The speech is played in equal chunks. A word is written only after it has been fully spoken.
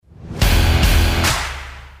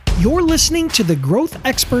You're listening to the Growth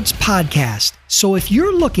Experts Podcast. So if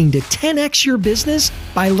you're looking to 10x your business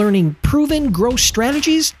by learning proven growth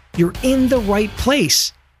strategies, you're in the right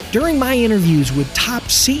place. During my interviews with top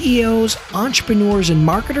CEOs, entrepreneurs, and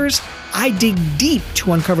marketers, I dig deep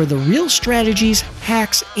to uncover the real strategies,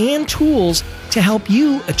 hacks, and tools to help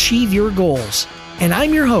you achieve your goals. And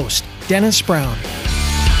I'm your host, Dennis Brown.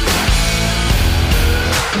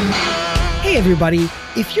 Hey everybody,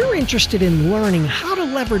 if you're interested in learning how to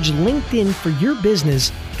leverage LinkedIn for your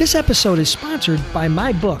business, this episode is sponsored by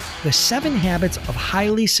my book, The 7 Habits of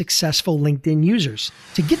Highly Successful LinkedIn Users.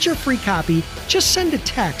 To get your free copy, just send a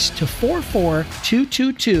text to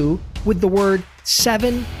 44222 with the word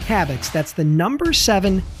 7 habits. That's the number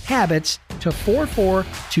 7 habits to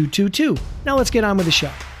 44222. Now let's get on with the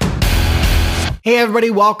show. Hey everybody,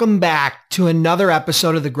 welcome back to another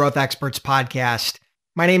episode of the Growth Experts Podcast.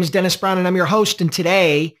 My name is Dennis Brown and I'm your host, and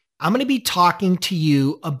today I'm going to be talking to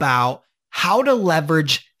you about how to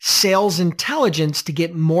leverage sales intelligence to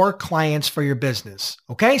get more clients for your business.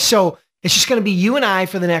 Okay, so it's just going to be you and I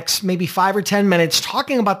for the next maybe 5 or 10 minutes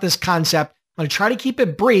talking about this concept. I'm going to try to keep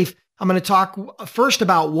it brief. I'm going to talk first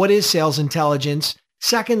about what is sales intelligence.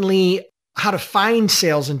 Secondly, how to find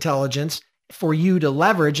sales intelligence for you to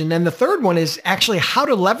leverage. And then the third one is actually how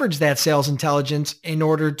to leverage that sales intelligence in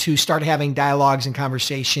order to start having dialogues and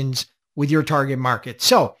conversations with your target market.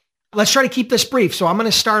 So let's try to keep this brief. So I'm going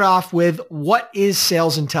to start off with what is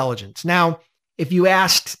sales intelligence? Now, if you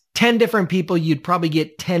asked 10 different people, you'd probably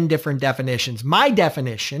get 10 different definitions. My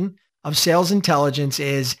definition of sales intelligence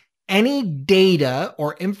is any data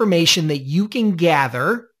or information that you can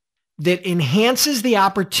gather that enhances the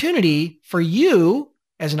opportunity for you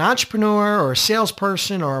as an entrepreneur or a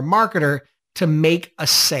salesperson or a marketer to make a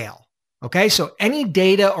sale. Okay, so any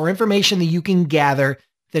data or information that you can gather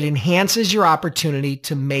that enhances your opportunity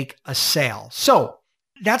to make a sale. So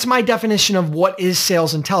that's my definition of what is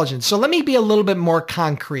sales intelligence. So let me be a little bit more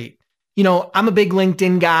concrete. You know, I'm a big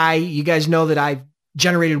LinkedIn guy. You guys know that I've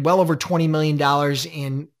generated well over $20 million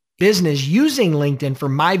in business using LinkedIn for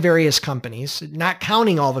my various companies, not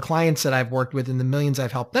counting all the clients that I've worked with and the millions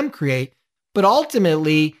I've helped them create. But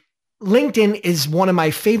ultimately, LinkedIn is one of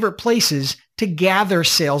my favorite places to gather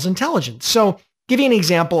sales intelligence. So give you an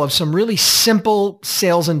example of some really simple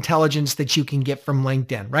sales intelligence that you can get from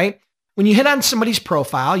LinkedIn, right? When you hit on somebody's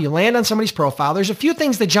profile, you land on somebody's profile, there's a few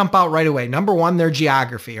things that jump out right away. Number one, their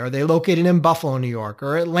geography. Are they located in Buffalo, New York,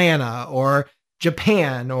 or Atlanta, or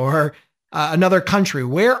Japan, or another country?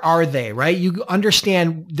 Where are they, right? You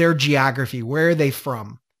understand their geography. Where are they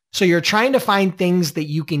from? So you're trying to find things that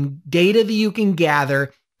data that you can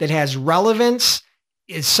gather that has relevance,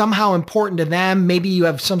 is somehow important to them. Maybe you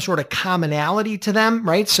have some sort of commonality to them,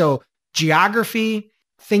 right? So geography,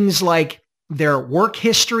 things like their work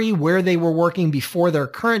history, where they were working before their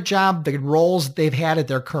current job, the roles they've had at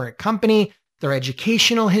their current company, their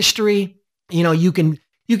educational history. You know, you can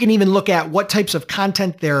even look at what types of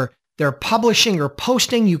content they're publishing or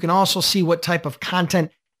posting. You can also see what type of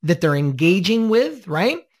content that they're engaging with,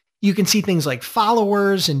 right? You can see things like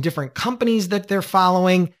followers and different companies that they're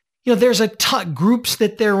following. You know, there's a ton groups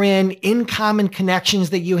that they're in common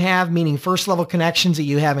connections that you have, meaning first level connections that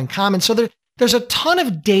you have in common. So there's a ton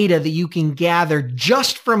of data that you can gather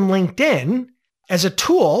just from LinkedIn as a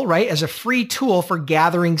tool, right? As a free tool for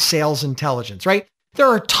gathering sales intelligence, right? There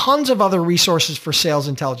are tons of other resources for sales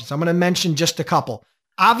intelligence. I'm going to mention just a couple.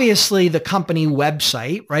 Obviously, the company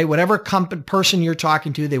website, right? Whatever person you're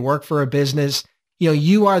talking to, they work for a business. You know,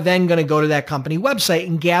 you are then going to go to that company website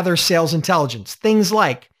and gather sales intelligence. Things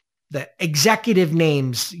like the executive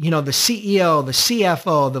names, you know, the CEO, the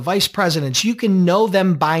CFO, the vice presidents. You can know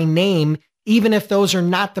them by name, even if those are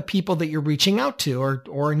not the people that you're reaching out to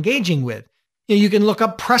or engaging with. You know, you can look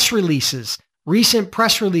up press releases, recent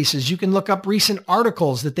press releases. You can look up recent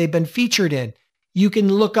articles that they've been featured in. You can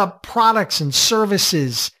look up products and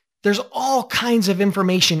services. There's all kinds of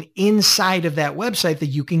information inside of that website that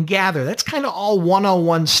you can gather. That's kind of all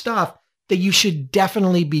 101 stuff that you should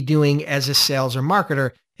definitely be doing as a sales or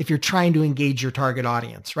marketer if you're trying to engage your target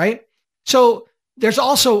audience, right? So there's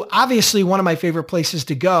also, obviously, one of my favorite places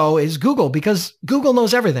to go is Google, because Google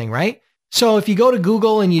knows everything, right? So if you go to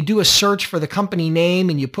Google and you do a search for the company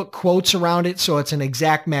name and you put quotes around it so it's an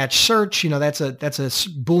exact match search, you know, that's a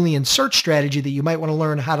Boolean search strategy that you might want to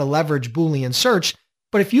learn how to leverage Boolean search.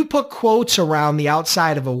 But if you put quotes around the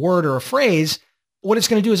outside of a word or a phrase, what it's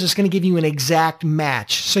going to do is it's going to give you an exact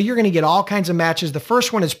match. So you're going to get all kinds of matches. The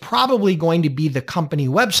first one is probably going to be the company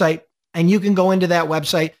website, and you can go into that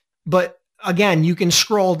website. But again, you can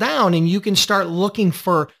scroll down and you can start looking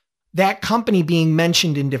for that company being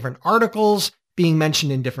mentioned in different articles, being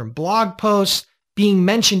mentioned in different blog posts, being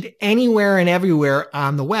mentioned anywhere and everywhere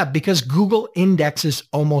on the web because Google indexes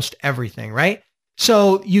almost everything, right?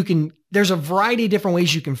 So there's a variety of different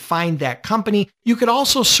ways you can find that company. You could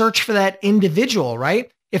also search for that individual,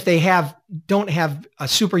 right? If they don't have a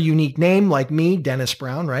super unique name like me, Dennis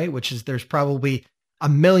Brown, right? There's probably a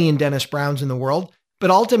million Dennis Browns in the world. But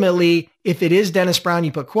ultimately, if it is Dennis Brown,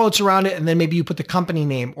 you put quotes around it, and then maybe you put the company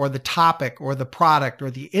name or the topic or the product or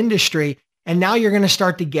the industry, and now you're going to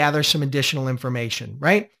start to gather some additional information,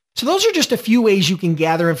 right? So those are just a few ways you can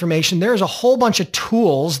gather information. There's a whole bunch of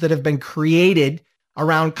tools that have been created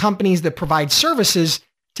around companies that provide services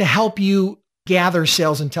to help you gather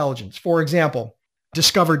sales intelligence. For example,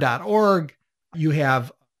 discover.org, you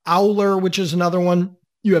have Owler, which is another one.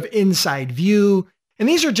 You have Inside View. And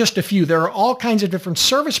these are just a few. There are all kinds of different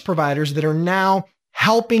service providers that are now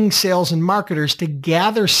helping sales and marketers to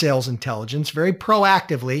gather sales intelligence very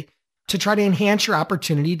proactively to try to enhance your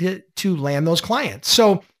opportunity to land those clients.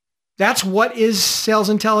 So that's what is sales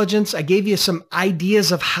intelligence. I gave you some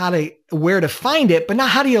ideas of where to find it, but now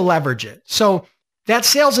how do you leverage it? So that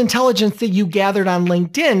sales intelligence that you gathered on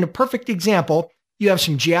LinkedIn, a perfect example, you have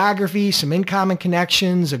some geography, some in common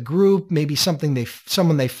connections, a group, maybe someone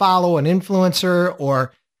they follow, an influencer,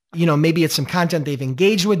 or maybe it's some content they've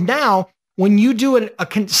engaged with. Now, when you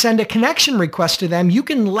send a connection request to them, you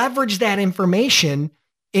can leverage that information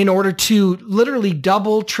in order to literally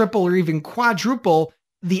double, triple, or even quadruple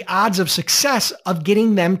the odds of success of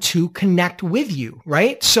getting them to connect with you,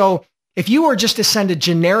 right? So if you were just to send a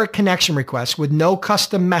generic connection request with no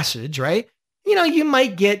custom message, right? You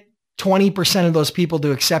might get 20% of those people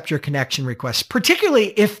to accept your connection request, particularly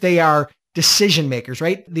if they are decision makers,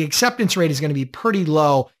 right? The acceptance rate is going to be pretty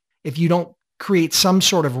low if you don't create some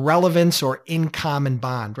sort of relevance or in common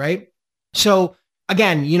bond, right? So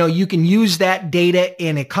again, you can use that data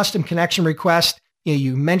in a custom connection request.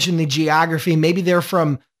 You mentioned the geography. Maybe they're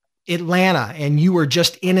from Atlanta and you were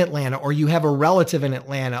just in Atlanta, or you have a relative in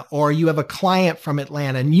Atlanta, or you have a client from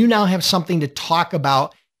Atlanta, and you now have something to talk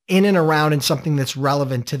about in and around and something that's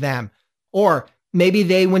relevant to them. Or maybe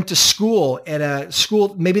they went to school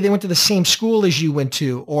maybe they went to the same school as you went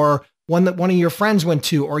to, or one that one of your friends went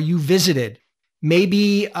to, or you visited.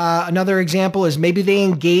 Maybe another example is maybe they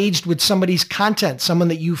engaged with somebody's content, someone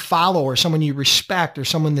that you follow or someone you respect or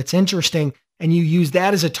someone that's interesting, and you use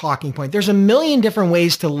that as a talking point. There's a million different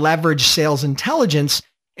ways to leverage sales intelligence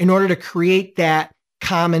in order to create that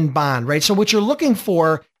common bond, right? So what you're looking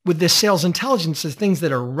for with this sales intelligence is things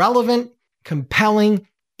that are relevant, compelling,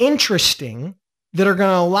 interesting, that are going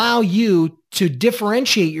to allow you to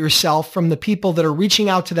differentiate yourself from the people that are reaching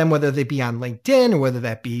out to them, whether they be on LinkedIn or whether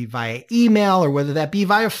that be via email or whether that be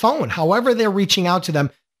via phone. However they're reaching out to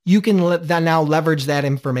them, you can now leverage that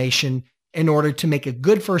information in order to make a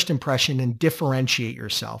good first impression and differentiate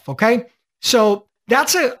yourself, okay? So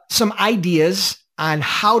that's some ideas on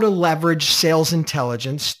how to leverage sales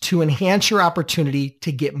intelligence to enhance your opportunity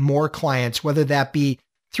to get more clients, whether that be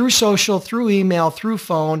through social, through email, through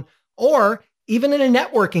phone, or even in a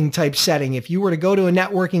networking type setting. If you were to go to a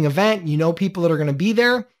networking event, people that are going to be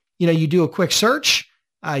there, you do a quick search,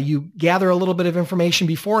 you gather a little bit of information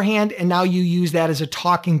beforehand, and now you use that as a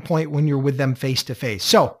talking point when you're with them face to face.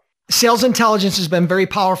 So sales intelligence has been very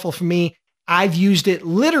powerful for me. I've used it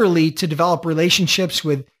literally to develop relationships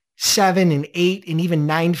with 7 and 8 and even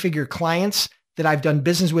 9-figure clients that I've done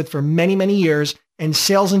business with for many, many years. And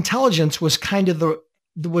sales intelligence was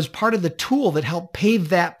was part of the tool that helped pave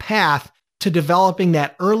that path to developing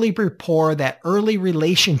that early rapport, that early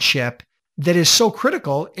relationship that is so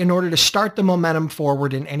critical in order to start the momentum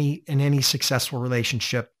forward in any successful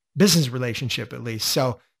relationship, business relationship at least.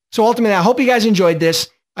 So ultimately, I hope you guys enjoyed this.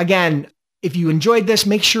 Again, if you enjoyed this,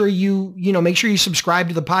 make sure you subscribe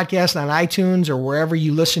to the podcast on iTunes or wherever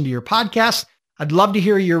you listen to your podcast. I'd love to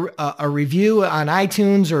hear a review on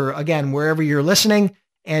iTunes or again, wherever you're listening.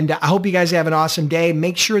 And I hope you guys have an awesome day.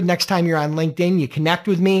 Make sure next time you're on LinkedIn, you connect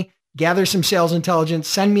with me, gather some sales intelligence,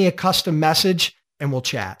 send me a custom message, and we'll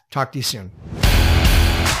chat. Talk to you soon.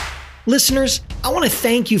 Listeners, I want to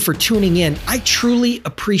thank you for tuning in. I truly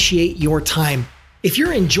appreciate your time. If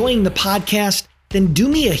you're enjoying the podcast, then do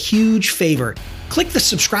me a huge favor. Click the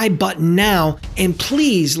subscribe button now, and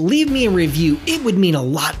please leave me a review. It would mean a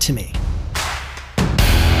lot to me.